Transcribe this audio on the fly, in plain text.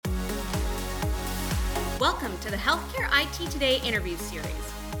Welcome to the Healthcare IT Today interview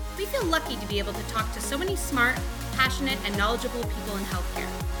series. We feel lucky to be able to talk to so many smart, passionate, and knowledgeable people in healthcare.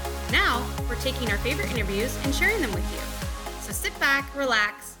 Now, we're taking our favorite interviews and sharing them with you. So sit back,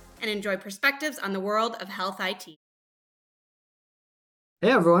 relax, and enjoy perspectives on the world of health IT.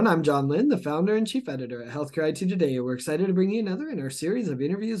 Hey everyone, I'm John Lynn, the founder and chief editor at Healthcare IT Today. We're excited to bring you another in our series of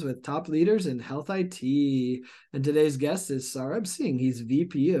interviews with top leaders in health IT. And today's guest is Saurabh Singh. He's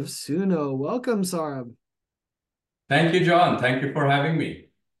VP of Sunoh. Welcome, Saurabh. Thank you, John. Thank you for having me.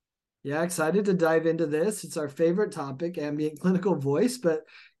 Yeah, excited to dive into this. It's our favorite topic, ambient clinical voice, but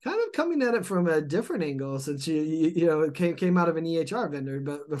kind of coming at it from a different angle since it came out of an EHR vendor.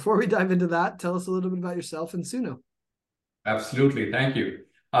 But before we dive into that, tell us a little bit about yourself and Sunoh. Absolutely. Thank you.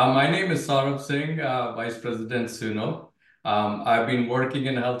 My name is Saurabh Singh, Vice President Sunoh. I've been working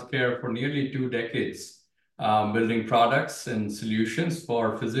in healthcare for nearly 2 decades, building products and solutions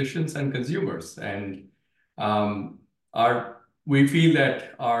for physicians and consumers. And we feel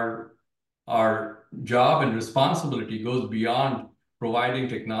that our job and responsibility goes beyond providing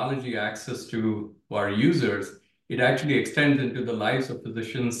technology access to our users. It actually extends into the lives of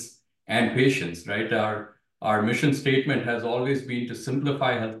physicians and patients, right? Our mission statement has always been to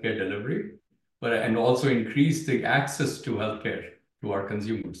simplify healthcare delivery, and also increase the access to healthcare to our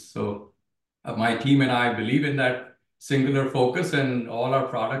consumers. So my team and I believe in that singular focus, and all our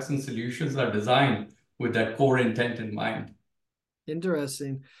products and solutions are designed with that core intent in mind.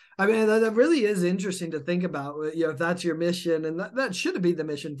 Interesting. I mean, that really is interesting to think about, if that's your mission, and that should be the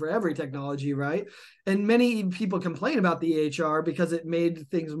mission for every technology, right? And many people complain about the EHR because it made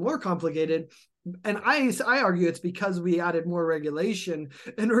things more complicated. And I argue it's because we added more regulation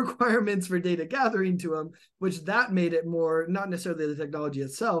and requirements for data gathering to them, which that made it more, not necessarily the technology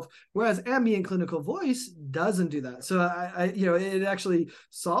itself, whereas ambient clinical voice doesn't do that. So it actually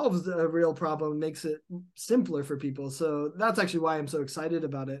solves a real problem, makes it simpler for people. So that's actually why I'm so excited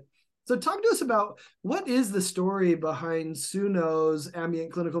about it. So talk to us about what is the story behind Sunoh's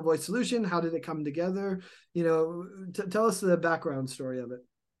ambient clinical voice solution? How did it come together? Tell us the background story of it.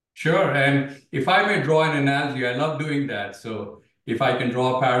 Sure. And if I may draw an analogy, I love doing that. So if I can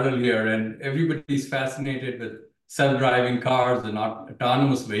draw a parallel here, and everybody's fascinated with self-driving cars and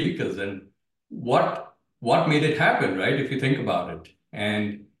autonomous vehicles, and what made it happen, right? If you think about it.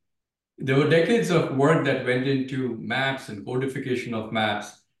 And there were decades of work that went into maps and codification of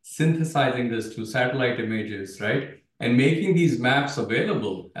maps, synthesizing this to satellite images, right? And making these maps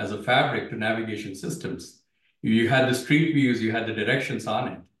available as a fabric to navigation systems. You had the street views, you had the directions on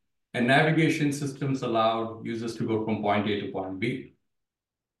it. And navigation systems allowed users to go from point A to point B.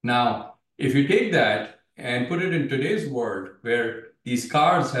 Now, if you take that and put it in today's world, where these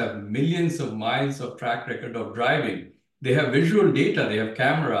cars have millions of miles of track record of driving, they have visual data, they have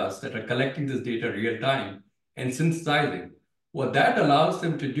cameras that are collecting this data real time and synthesizing. What that allows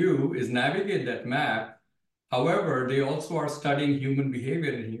them to do is navigate that map. However, they also are studying human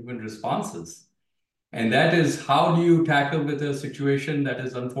behavior and human responses. And that is, how do you tackle with a situation that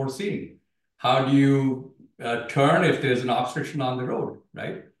is unforeseen? How do you turn if there's an obstruction on the road,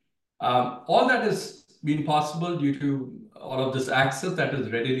 right? All that has been possible due to all of this access that is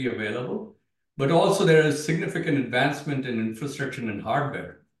readily available. But also there is significant advancement in infrastructure and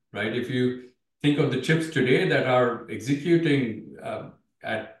hardware, right? If you think of the chips today that are executing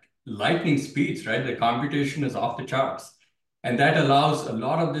at lightning speeds, right? The computation is off the charts. And that allows a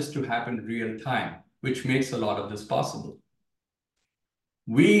lot of this to happen real time, which makes a lot of this possible.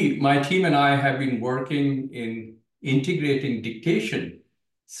 My team and I have been working in integrating dictation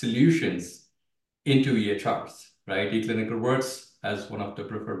solutions into EHRs, right? eClinicalWorks as one of the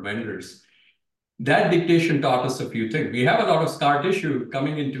preferred vendors. That dictation taught us a few things. We have a lot of scar tissue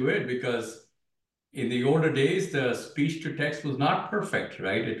coming into it because in the older days, the speech to text was not perfect,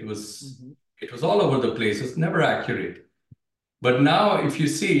 right? It was all over the place. It's never accurate. But now if you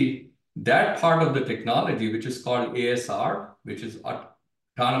see, that part of the technology, which is called ASR, which is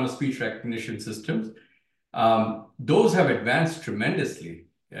Autonomous Speech Recognition Systems, those have advanced tremendously.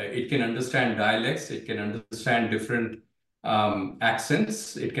 It can understand dialects, it can understand different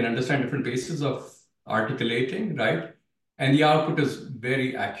accents, it can understand different paces of articulating, right? And the output is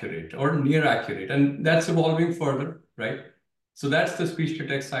very accurate or near accurate, and that's evolving further, right? So that's the speech to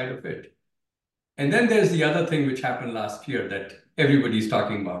text side of it. And then there's the other thing which happened last year that everybody's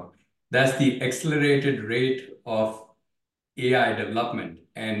talking about. That's the accelerated rate of AI development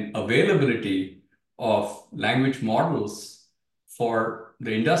and availability of language models for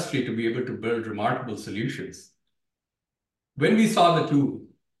the industry to be able to build remarkable solutions. When we saw the two,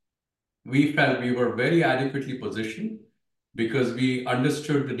 we felt we were very adequately positioned because we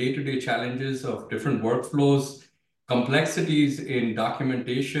understood the day-to-day challenges of different workflows, complexities in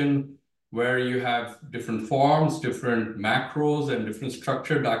documentation, where you have different forms, different macros, and different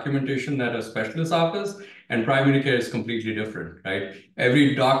structured documentation that a specialist office, and primary care is completely different, right?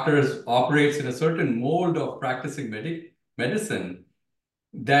 Every doctor operates in a certain mold of practicing medicine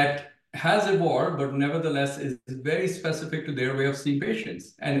that has evolved, but nevertheless is very specific to their way of seeing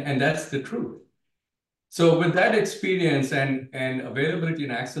patients. And that's the truth. So with that experience and availability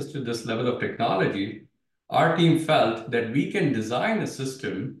and access to this level of technology, our team felt that we can design a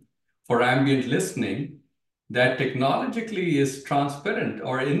system for ambient listening that technologically is transparent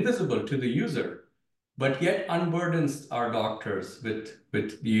or invisible to the user, but yet unburdens our doctors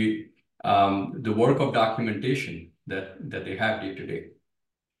with the work of documentation that they have day to day.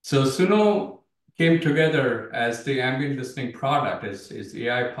 So Sunoh came together as the ambient listening product, is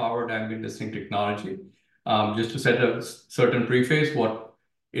AI-powered ambient listening technology. Just to set a certain preface, what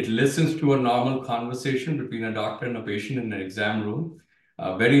it listens to a normal conversation between a doctor and a patient in an exam room,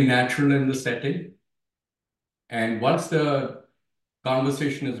 very natural in the setting. And once the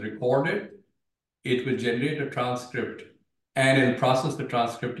conversation is recorded, it will generate a transcript and it'll process the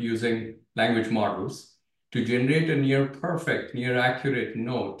transcript using language models to generate a near perfect, near accurate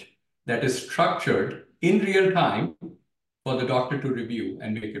note that is structured in real time for the doctor to review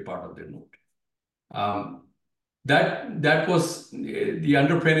and make it part of their note. That was the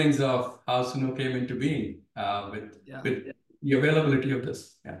underpinnings of how Sunoh came into being with the availability of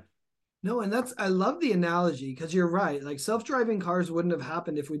this. Yeah. No, and I love the analogy, because you're right. Like, self-driving cars wouldn't have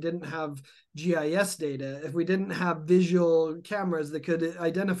happened if we didn't have GIS data, if we didn't have visual cameras that could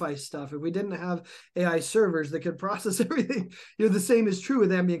identify stuff, if we didn't have AI servers that could process everything. The same is true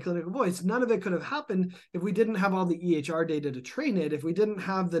with ambient clinical voice. None of it could have happened if we didn't have all the EHR data to train it, if we didn't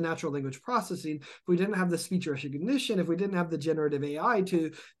have the natural language processing, if we didn't have the speech recognition, if we didn't have the generative AI to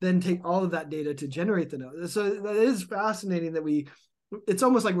then take all of that data to generate the note. So that is fascinating that it's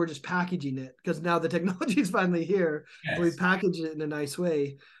almost like we're just packaging it, because now the technology is finally here. Yes. We package it in a nice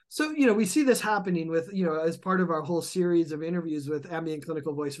way. So, we see this happening with, as part of our whole series of interviews with ambient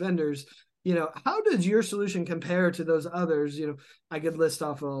clinical voice vendors. How does your solution compare to those others? I could list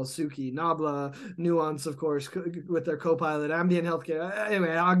off Suki, Nabla, Nuance, of course, with their Copilot, Ambient Healthcare. Anyway,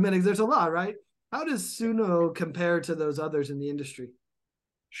 Augmentics, there's a lot, right? How does Sunoh compare to those others in the industry?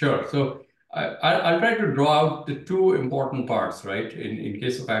 Sure. So I'll try to draw out the two important parts, right, in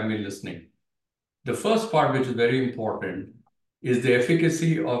case of ambient listening. The first part, which is very important, is the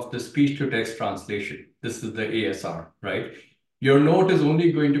efficacy of the speech-to-text translation. This is the ASR, right? Your note is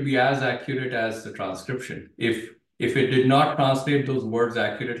only going to be as accurate as the transcription. If it did not translate those words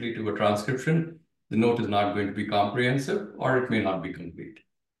accurately to a transcription, the note is not going to be comprehensive, or it may not be complete.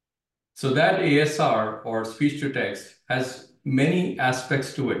 So that ASR, or speech-to-text, has many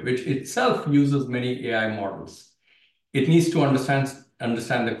aspects to it, which itself uses many AI models. It needs to understand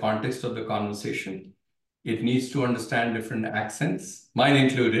the context of the conversation. It needs to understand different accents, mine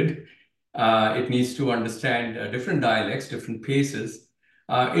included. It needs to understand different dialects, different paces.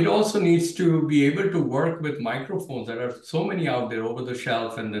 It also needs to be able to work with microphones. There are so many out there over the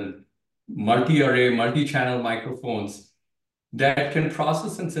shelf, and then multi-array, multi-channel microphones that can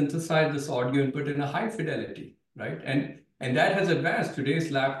process and synthesize this audio input in a high fidelity, right? And that has advanced.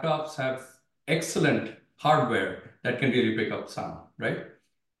 Today's laptops have excellent hardware that can really pick up sound, right?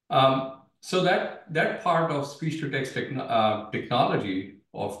 So that part of speech-to-text technology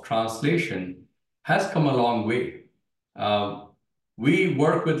of translation has come a long way. We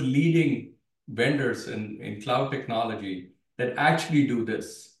work with leading vendors in cloud technology that actually do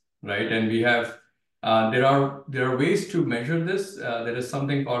this, right? And we have there are ways to measure this. There is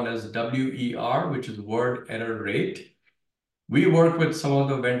something called as WER, which is word error rate. We work with some of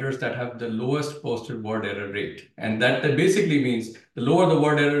the vendors that have the lowest posted word error rate. And that basically means the lower the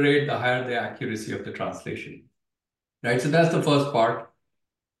word error rate, the higher the accuracy of the translation, right? So that's the first part.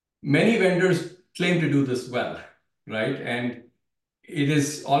 Many vendors claim to do this well, right? And it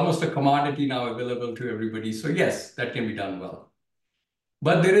is almost a commodity now available to everybody. So yes, that can be done well.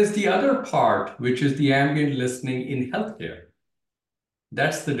 But there is the other part, which is the ambient listening in healthcare.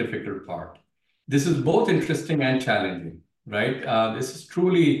 That's the difficult part. This is both interesting and challenging, right? This is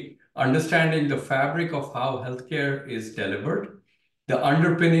truly understanding the fabric of how healthcare is delivered, the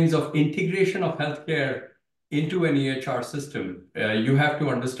underpinnings of integration of healthcare into an EHR system. You have to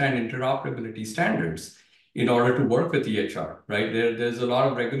understand interoperability standards in order to work with EHR, right? There's a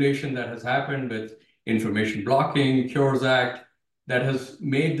lot of regulation that has happened with information blocking, Cures Act, that has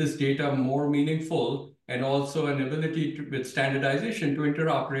made this data more meaningful, and also an ability with standardization to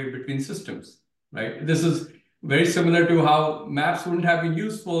interoperate between systems, right? This is very similar to how maps wouldn't have been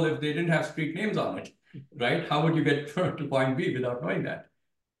useful if they didn't have street names on it, right? How would you get to point B without knowing that?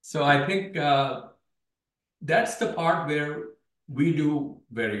 So I think that's the part where we do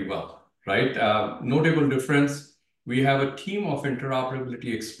very well, right? Notable difference, we have a team of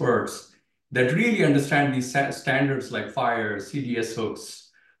interoperability experts that really understand these standards like FHIR, CDS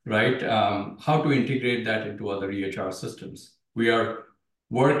hooks, right? How to integrate that into other EHR systems. We are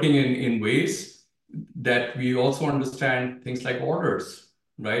working in ways that we also understand things like orders,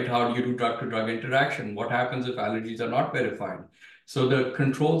 right? How do you do drug-to-drug interaction? What happens if allergies are not verified? So the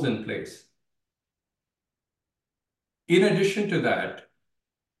controls in place. In addition to that,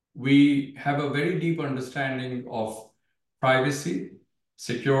 we have a very deep understanding of privacy,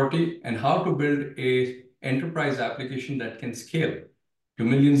 security, and how to build a enterprise application that can scale to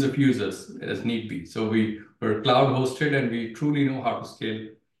millions of users as need be. So we're cloud hosted and we truly know how to scale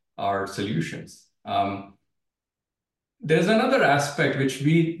our solutions. There's another aspect which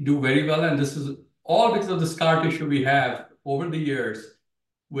we do very well, and this is all because of the scar tissue we have over the years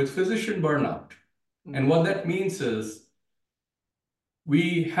with physician burnout. And what that means is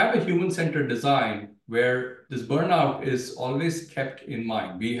we have a human-centered design where this burnout is always kept in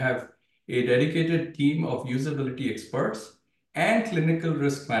mind. We have a dedicated team of usability experts and clinical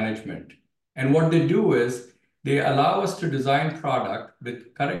risk management. And what they do is they allow us to design product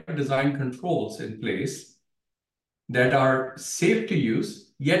with correct design controls in place that are safe to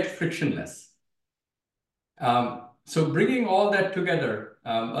use, yet frictionless. So bringing all that together,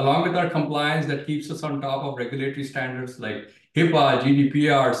 along with our compliance that keeps us on top of regulatory standards like HIPAA,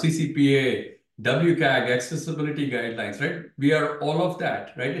 GDPR, CCPA, WCAG, accessibility guidelines, right? We are all of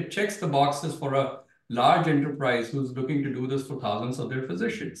that, right? It checks the boxes for a large enterprise who's looking to do this for thousands of their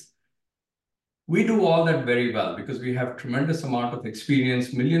physicians. We do all that very well because we have tremendous amount of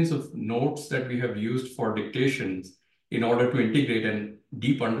experience, millions of notes that we have used for dictations in order to integrate and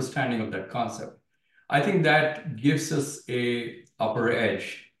deep understanding of that concept. I think that gives us a upper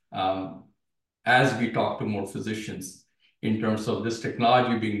edge as we talk to more physicians in terms of this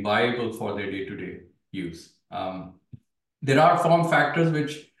technology being viable for their day-to-day use. There are form factors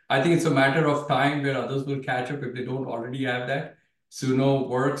which I think it's a matter of time where others will catch up if they don't already have that. Sunoh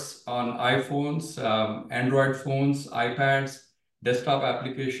works on iPhones, Android phones, iPads, desktop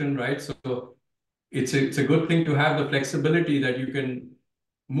application, right? So it's a good thing to have the flexibility that you can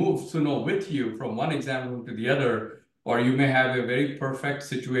move Sunoh with you from one exam room to the other, or you may have a very perfect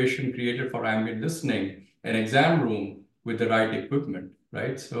situation created for ambient listening, an exam room with the right equipment,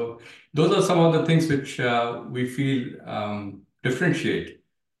 right? So those are some of the things which we feel differentiate.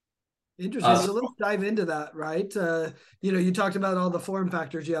 Interesting. So let's dive into that, right? You talked about all the form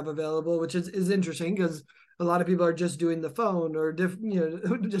factors you have available, which is interesting because a lot of people are just doing the phone or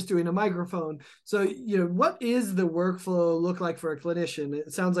just doing a microphone. So, what is the workflow look like for a clinician?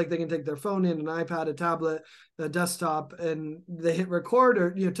 It sounds like they can take their phone in, an iPad, a tablet, a desktop, and they hit record,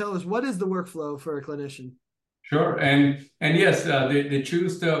 or, tell us, what is the workflow for a clinician? Sure. And yes, they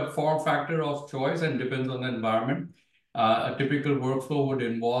choose the form factor of choice and depends on the environment. A typical workflow would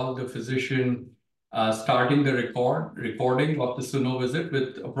involve the physician starting the recording of the Sunoh visit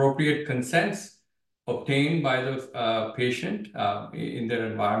with appropriate consents obtained by the patient in their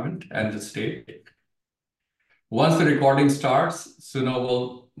environment and the state. Once the recording starts,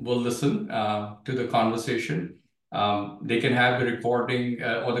 Sunoh will listen to the conversation. They can have the recording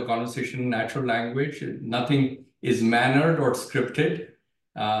or the conversation in natural language. Nothing is mannered or scripted.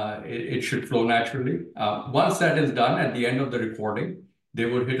 It should flow naturally. Once that is done, at the end of the recording, they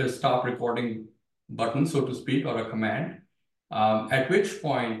would hit a stop recording button, so to speak, or a command, at which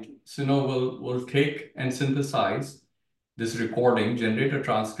point Sunoh will take and synthesize this recording, generate a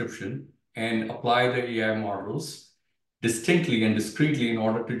transcription, and apply the AI models distinctly and discretely in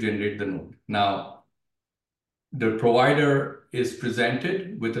order to generate the note. Now, the provider is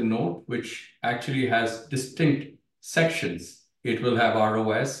presented with a note which actually has distinct sections. It will have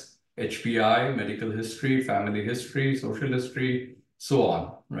ROS, HPI, medical history, family history, social history, so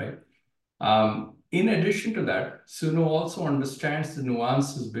on, right? In addition to that, Sunoh also understands the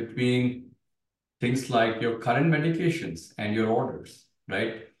nuances between things like your current medications and your orders,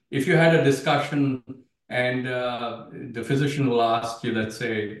 right? If you had a discussion and the physician will ask you, let's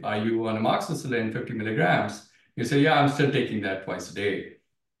say, are you on amoxicillin 50 milligrams? You say, yeah, I'm still taking that twice a day.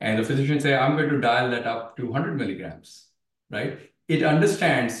 And the physician say, I'm going to dial that up to 100 milligrams, right? It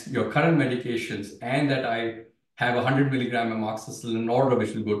understands your current medications and that I have a 100 milligram amoxicillin order,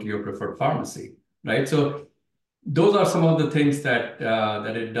 which will go to your preferred pharmacy, right? So those are some of the things that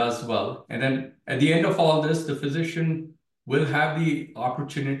it does well. And then at the end of all this, the physician will have the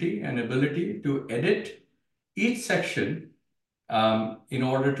opportunity and ability to edit each section in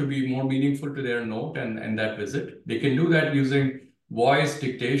order to be more meaningful to their note and that visit. They can do that using voice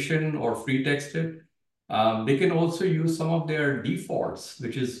dictation or free texted. They can also use some of their defaults,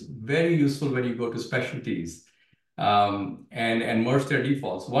 which is very useful when you go to specialties, and merge their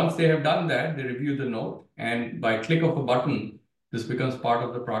defaults. Once they have done that, they review the note, and by click of a button, this becomes part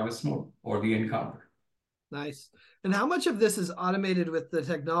of the progress note or the encounter. Nice. And how much of this is automated with the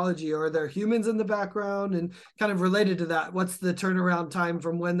technology, or are there humans in the background? And kind of related to that, what's the turnaround time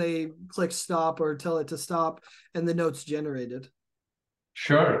from when they click stop or tell it to stop and the notes generated?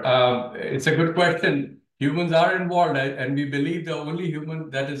 Sure. It's a good question. Humans are involved, and we believe the only human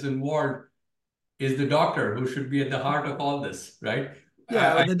that is involved is the doctor, who should be at the heart of all this, right?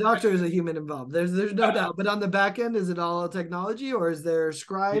 Yeah, the doctor is a human involved. There's no doubt. But on the back end, is it all technology, or is there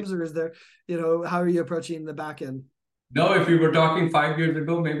scribes, or is there, how are you approaching the back end? No, if we were talking 5 years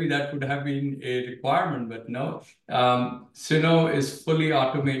ago, maybe that would have been a requirement, but no. Sunoh is fully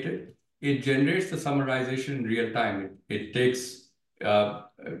automated. It generates the summarization in real time. It takes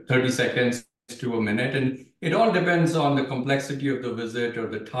 30 seconds to a minute, and it all depends on the complexity of the visit or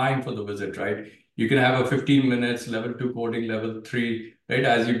the time for the visit, right? You can have a 15 minutes, level 2 coding, level 3, right?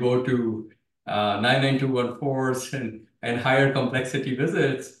 As you go to 99214s and higher complexity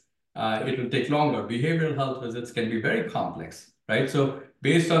visits, it will take longer. Behavioral health visits can be very complex, right? So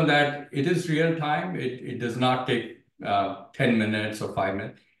based on that, it is real time. It does not take 10 minutes or 5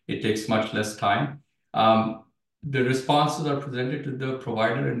 minutes. It takes much less time. The responses are presented to the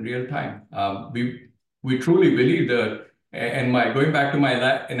provider in real time. We truly believe that, and going back to my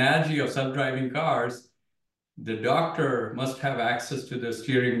analogy of self-driving cars, the doctor must have access to the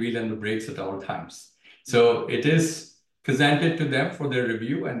steering wheel and the brakes at all times. So it is presented to them for their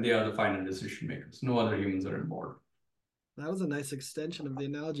review, and they are the final decision makers. No other humans are involved. That was a nice extension of the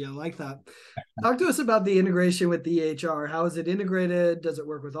analogy. I like that. Talk to us about the integration with the EHR. How is it integrated? Does it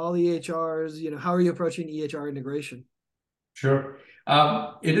work with all the EHRs? How are you approaching EHR integration? Sure.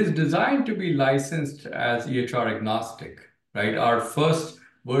 It is designed to be licensed as EHR agnostic, right? Our first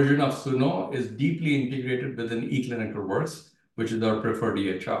version of Sunoh is deeply integrated within eClinicalWorks, which is our preferred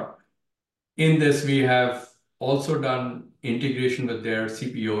EHR. In this, we have also done integration with their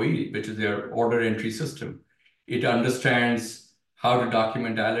CPOE, which is their order entry system. It understands how to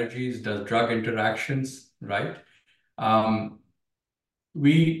document allergies, does drug interactions, right?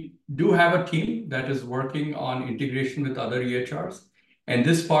 We do have a team that is working on integration with other EHRs. And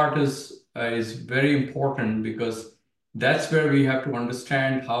this part is very important, because that's where we have to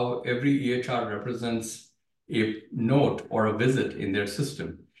understand how every EHR represents a note or a visit in their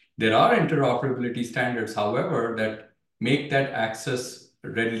system. There are interoperability standards, however, that make that access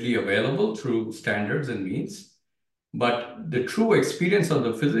readily available through standards and means. But the true experience of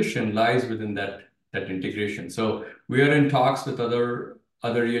the physician lies within that integration. So we are in talks with other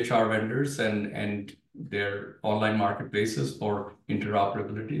EHR vendors and their online marketplaces for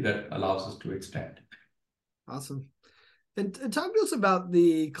interoperability that allows us to extend. Awesome. And talk to us about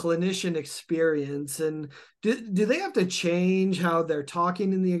the clinician experience. And do they have to change how they're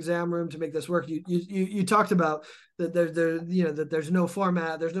talking in the exam room to make this work? You talked about that that there's no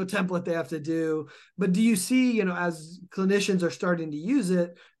format, there's no template they have to do. But do you see, as clinicians are starting to use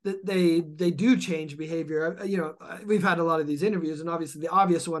it, that they do change behavior? We've had a lot of these interviews, and obviously the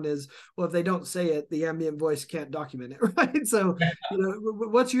obvious one is, well, if they don't say it, the ambient voice can't document it, right? So,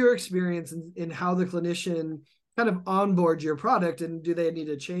 what's your experience in how the clinician kind of onboard your product, and do they need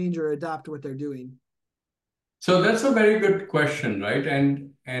to change or adapt what they're doing? So that's a very good question, right?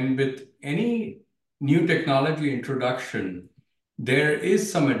 And with any new technology introduction, there is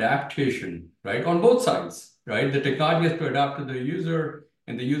some adaptation, right? On both sides, right? The technology has to adapt to the user,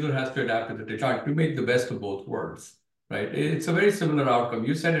 and the user has to adapt to the technology to make the best of both worlds, right? It's a very similar outcome.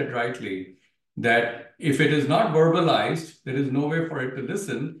 You said it rightly, that if it is not verbalized, there is no way for it to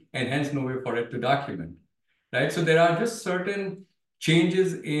listen, and hence no way for it to document. Right? So there are just certain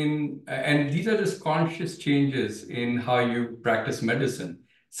changes and these are just conscious changes in how you practice medicine.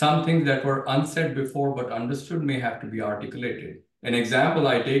 Some things that were unsaid before but understood may have to be articulated. An example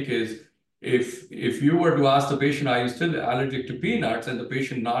I take is, if you were to ask the patient, are you still allergic to peanuts? And the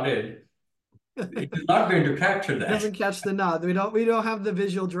patient nodded, it is not going to capture that. Doesn't catch the nod. We don't have the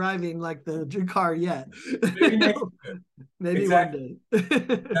visual driving like the car yet. Maybe exactly. one day.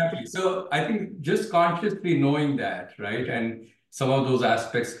 Exactly. So I think just consciously knowing that, right, and some of those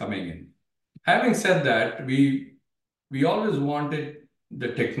aspects coming in. Having said that, we always wanted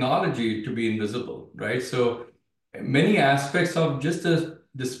the technology to be invisible, right? So many aspects of just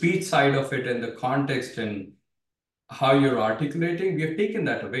the speech side of it and the context and how you're articulating, we have taken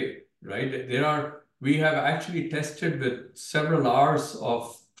that away, right? There are we have actually tested with several hours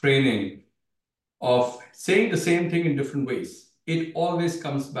of training of saying the same thing in different ways. It always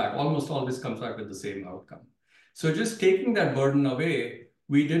comes back, almost always comes back with the same outcome. So just taking that burden away,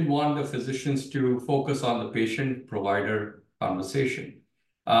 we did want the physicians to focus on the patient-provider conversation.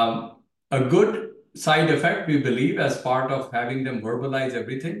 A good side effect, we believe, as part of having them verbalize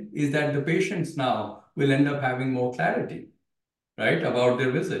everything, is that the patients now will end up having more clarity, right, about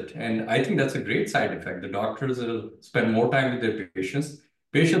their visit. And I think that's a great side effect. The doctors will spend more time with their patients.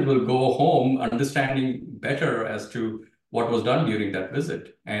 Patients will go home understanding better as to what was done during that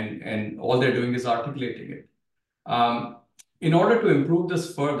visit. And all they're doing is articulating it. In order to improve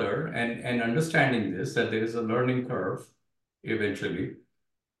this further and understanding this, that there is a learning curve eventually,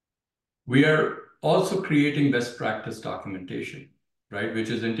 we are also creating best practice documentation, right, which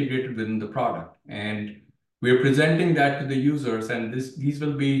is integrated within the product. And we're presenting that to the users, and these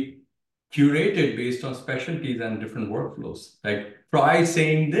will be curated based on specialties and different workflows. Like, try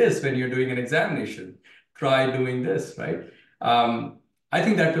saying this when you're doing an examination. Try doing this, right? I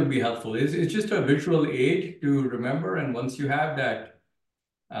think that will be helpful. It's just a visual aid to remember, and once you have that,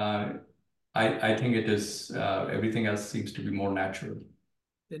 I think it is everything else seems to be more natural.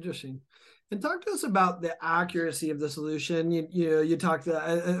 Interesting. And talk to us about the accuracy of the solution. You talked.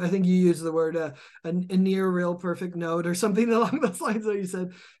 I think you used the word a near real perfect node or something along those lines. That you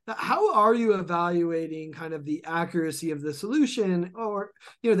said. How are you evaluating kind of the accuracy of the solution, or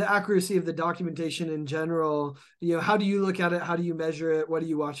the accuracy of the documentation in general? How do you look at it? How do you measure it? What are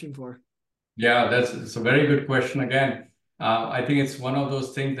you watching for? Yeah, it's a very good question. Again, I think it's one of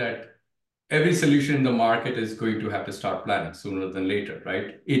those things that every solution in the market is going to have to start planning sooner than later,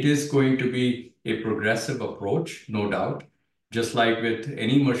 right? It is going to be a progressive approach, no doubt. Just like with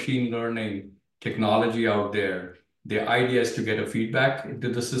any machine learning technology out there, the idea is to get a feedback into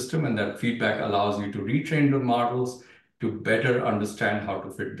the system, and that feedback allows you to retrain the models to better understand how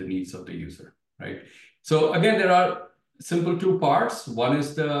to fit the needs of the user, right? So again, there are simple two parts. One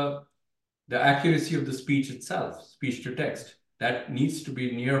is the accuracy of the speech itself, speech to text. That needs to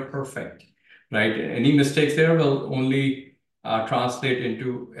be near perfect, right? Any mistakes there will only translate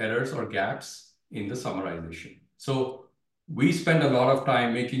into errors or gaps in the summarization. So we spend a lot of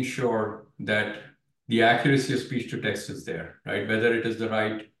time making sure that the accuracy of speech to text is there, right? Whether it is the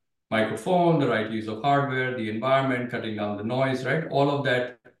right microphone, the right use of hardware, the environment, cutting down the noise, right? All of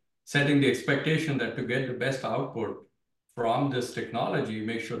that, setting the expectation that to get the best output from this technology,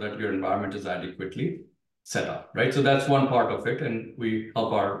 make sure that your environment is adequately set up, right? So that's one part of it, and we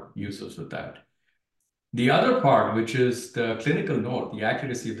help our users with that. The other part, which is the clinical note, the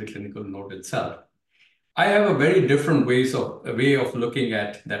accuracy of the clinical note itself, I have a very different way of looking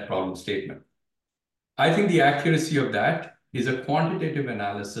at that problem statement. I think the accuracy of that is a quantitative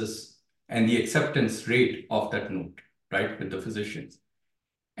analysis and the acceptance rate of that note, right, with the physicians.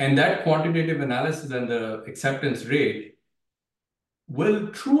 And that quantitative analysis and the acceptance rate will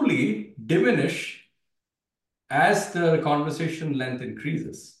truly diminish as the conversation length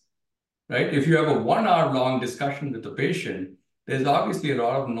increases, right? If you have a 1 hour long discussion with the patient, there's obviously a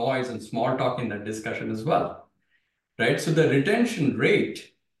lot of noise and small talk in that discussion as well, right? So the retention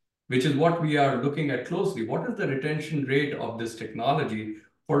rate, which is what we are looking at closely, what is the retention rate of this technology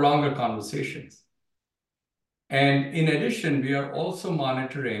for longer conversations? And in addition, we are also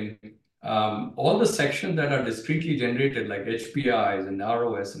monitoring all the sections that are discretely generated, like HPIs and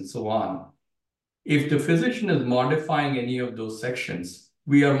ROS and so on. If the physician is modifying any of those sections,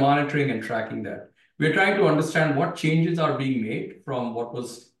 we are monitoring and tracking that. We're trying to understand what changes are being made from what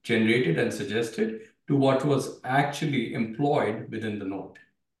was generated and suggested to what was actually employed within the note.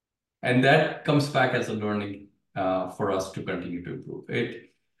 And that comes back as a learning for us to continue to improve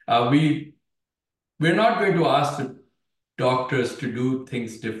it. We're not going to ask the doctors to do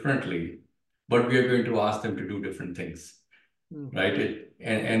things differently, but we are going to ask them to do different things, right?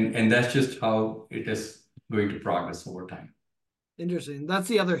 And that's just how it is going to progress over time. Interesting. That's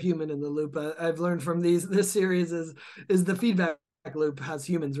the other human in the loop I've learned from this series is the feedback loop has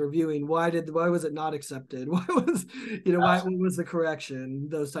humans reviewing why was it not accepted, why was what was the correction,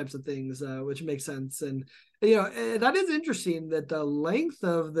 those types of things, which makes sense. And that is interesting that the length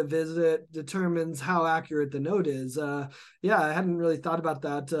of the visit determines how accurate the note is. I hadn't really thought about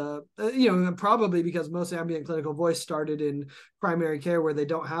that. Probably because most ambient clinical voice started in primary care where they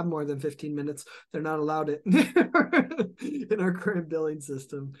don't have more than 15 minutes. They're not allowed it in our current billing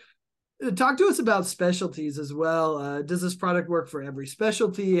system. Talk to us about specialties as well. Does this product work for every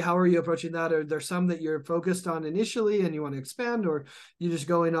specialty? How are you approaching that? Are there some that you're focused on initially and you want to expand, or you just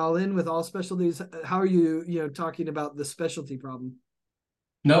going all in with all specialties? How are you, talking about the specialty problem?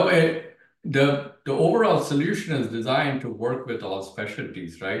 No, the overall solution is designed to work with all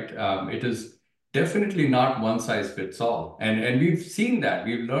specialties, right? It is definitely not one size fits all. And we've seen that.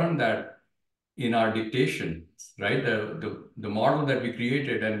 We've learned that in our dictation, right? The model that we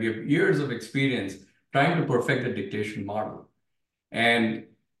created, and we have years of experience trying to perfect the dictation model. And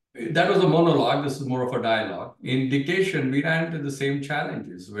that was a monologue. This is more of a dialogue. In dictation, we ran into the same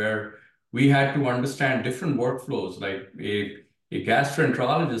challenges where we had to understand different workflows, like a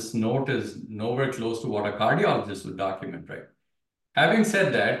gastroenterologist's note is nowhere close to what a cardiologist would document, right? Having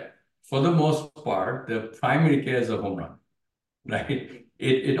said that, for the most part, the primary care is a home run, right?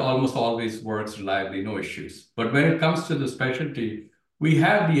 It almost always works reliably, no issues. But when it comes to the specialty, we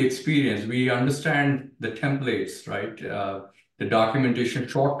have the experience, we understand the templates, right? The documentation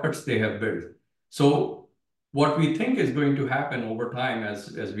shortcuts they have built. So what we think is going to happen over time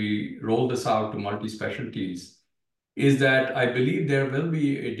as we roll this out to multi-specialties is that I believe there will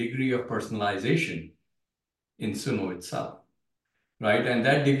be a degree of personalization in Sunoh itself, right? And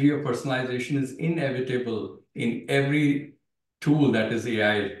that degree of personalization is inevitable in every tool that is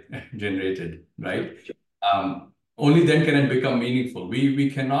AI generated, right? Only then can it become meaningful.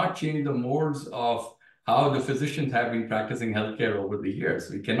 We cannot change the modes of how the physicians have been practicing healthcare over the years.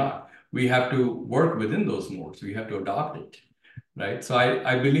 We cannot. We have to work within those modes. We have to adopt it, right? So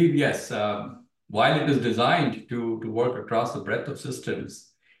I believe, yes, while it is designed to work across the breadth of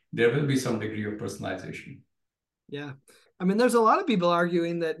systems, there will be some degree of personalization. Yeah. I mean, there's a lot of people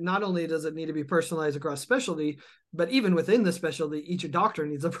arguing that not only does it need to be personalized across specialty, but even within the specialty, each doctor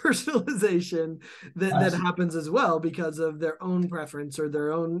needs a personalization that happens as well because of their own preference or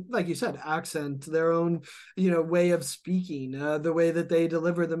their own, like you said, accent, their own, way of speaking, the way that they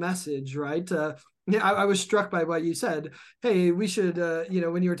deliver the message, right? Yeah, I was struck by what you said. Hey, we should,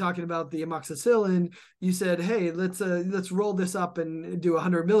 when you were talking about the amoxicillin, you said, hey, let's roll this up and do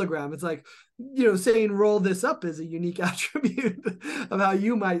 100 milligram. It's like, saying roll this up is a unique attribute of how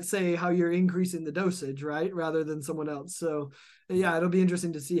you might say how you're increasing the dosage, right? Rather than someone else. So yeah, it'll be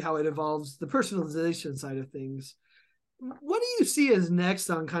interesting to see how it evolves, the personalization side of things. What do you see as next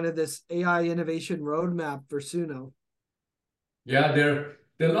on kind of this AI innovation roadmap for Sunoh? Yeah, there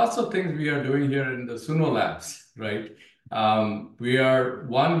are lots of things we are doing here in the Sunoh labs, right? We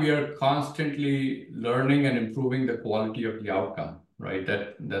are constantly learning and improving the quality of the outcome, right?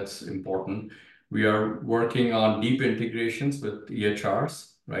 That's important. We are working on deep integrations with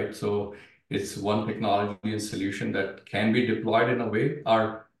EHRs, right? So it's one technology and solution that can be deployed in a way.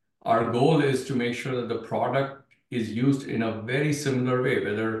 Our goal is to make sure that the product is used in a very similar way,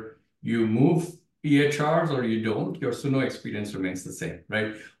 whether you move EHRs or you don't, your Sunoh experience remains the same,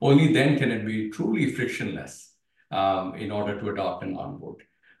 right? Only then can it be truly frictionless in order to adopt and onboard.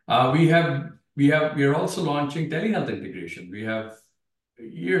 We are also launching telehealth integration. We have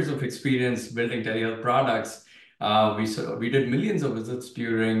years of experience building telehealth products. We did millions of visits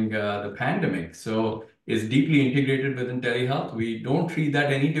during the pandemic, so it's deeply integrated within telehealth. We don't treat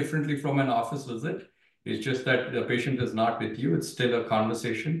that any differently from an office visit. It's just that the patient is not with you. It's still a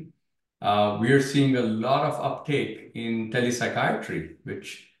conversation. We are seeing a lot of uptake in telepsychiatry,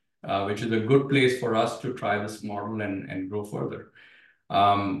 which is a good place for us to try this model and grow further.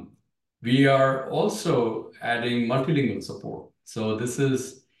 We are also adding multilingual support. So this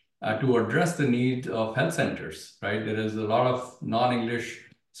is to address the need of health centers, right? There is a lot of non-English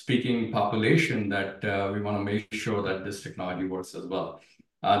speaking population that we want to make sure that this technology works as well.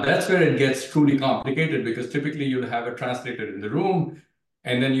 That's where it gets truly complicated because typically you'll have a translator in the room,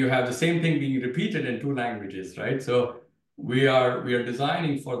 and then you have the same thing being repeated in two languages, right? So we are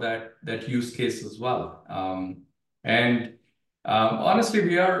designing for that use case as well. Honestly,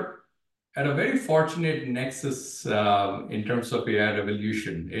 we are at a very fortunate nexus in terms of AI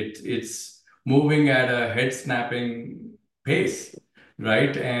revolution. It's moving at a head-snapping pace,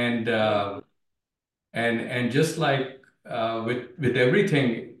 right? And just like with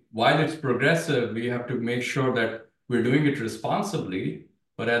everything, while it's progressive, we have to make sure that we're doing it responsibly,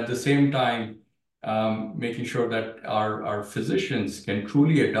 but at the same time, making sure that our physicians can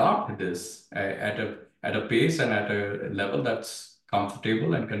truly adopt this at a pace and at a level that's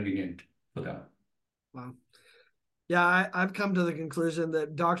comfortable and convenient for them. Wow. Yeah, I've come to the conclusion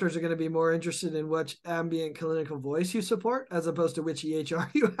that doctors are going to be more interested in which ambient clinical voice you support as opposed to which EHR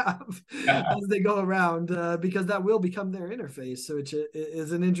you have as they go around, because that will become their interface. So it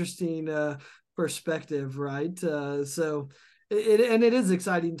is an interesting perspective, right? So it is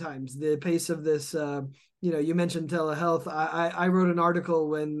exciting times. The pace of this you mentioned telehealth. I wrote an article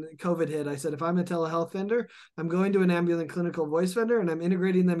when COVID hit. I said, if I'm a telehealth vendor, I'm going to an ambulatory clinical voice vendor and I'm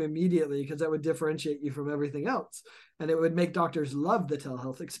integrating them immediately because that would differentiate you from everything else. And it would make doctors love the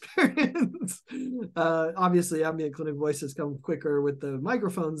telehealth experience. Obviously, ambient clinical voices come quicker with the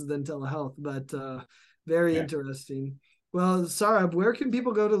microphones than telehealth, but very interesting. Well, Saurabh, where can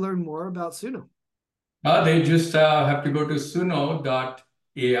people go to learn more about Sunoh? They just have to go to sunoh.ai,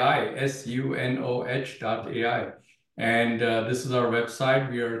 sunoh.ai. And this is our website.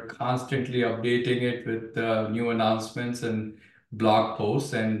 We are constantly updating it with new announcements and blog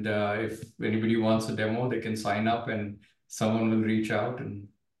posts. And if anybody wants a demo, they can sign up and someone will reach out and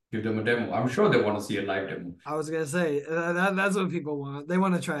give them a demo. I'm sure they want to see a live demo. I was going to say, that's what people want. They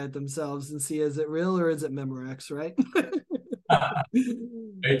want to try it themselves and see, is it real or is it Memorex, right?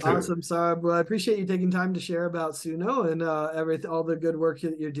 Awesome, Sarah. Well, I appreciate you taking time to share about Sunoh and all the good work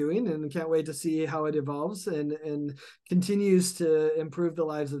that you're doing, and can't wait to see how it evolves and continues to improve the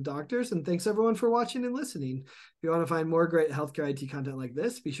lives of doctors. And thanks everyone for watching and listening. If you want to find more great healthcare IT content like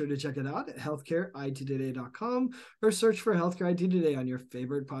this, be sure to check it out at healthcareittoday.com or search for Healthcare IT Today on your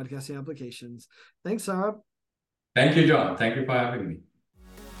favorite podcasting applications. Thanks, Sarah. Thank you, John. Thank you for having me.